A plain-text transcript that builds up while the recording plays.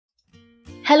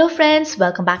Hello friends,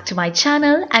 welcome back to my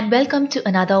channel and welcome to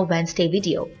another Wednesday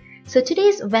video. So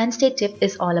today's Wednesday tip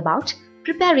is all about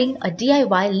preparing a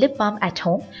DIY lip balm at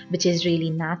home, which is really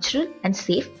natural and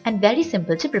safe and very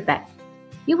simple to prepare.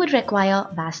 You would require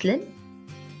Vaseline.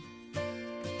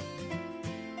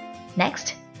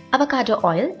 Next, avocado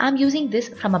oil. I'm using this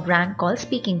from a brand called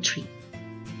Speaking Tree.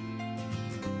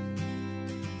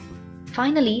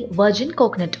 Finally, virgin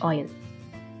coconut oil.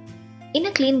 In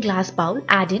a clean glass bowl,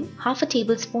 add in half a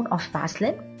tablespoon of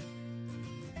Vaseline,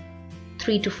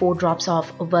 3 to 4 drops of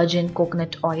virgin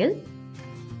coconut oil,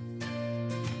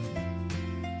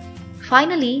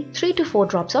 finally 3 to 4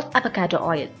 drops of avocado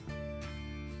oil.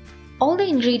 All the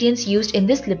ingredients used in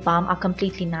this lip balm are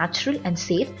completely natural and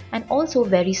safe and also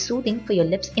very soothing for your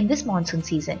lips in this monsoon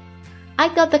season. I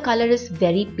thought the color is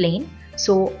very plain,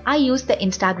 so I used the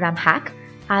Instagram hack.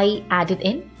 I added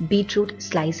in beetroot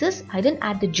slices. I didn't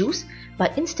add the juice,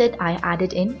 but instead I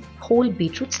added in whole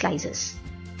beetroot slices.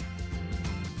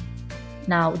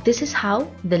 Now this is how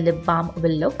the lip balm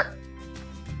will look.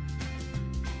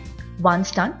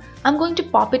 Once done, I'm going to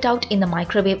pop it out in the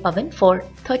microwave oven for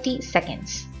 30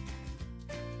 seconds.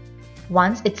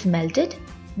 Once it's melted,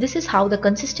 this is how the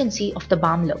consistency of the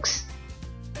balm looks.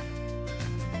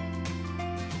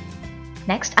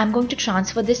 Next, I'm going to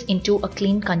transfer this into a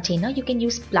clean container. You can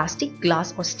use plastic,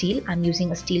 glass or steel. I'm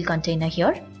using a steel container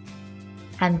here.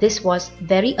 And this was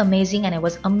very amazing and I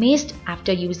was amazed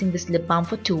after using this lip balm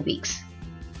for 2 weeks.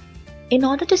 In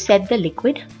order to set the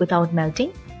liquid without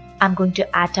melting, I'm going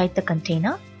to airtight the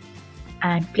container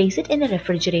and place it in the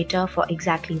refrigerator for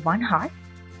exactly 1 hour.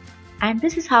 And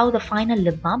this is how the final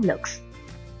lip balm looks.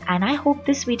 And I hope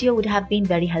this video would have been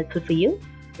very helpful for you.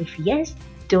 If yes,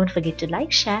 don't forget to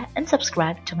like, share and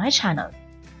subscribe to my channel.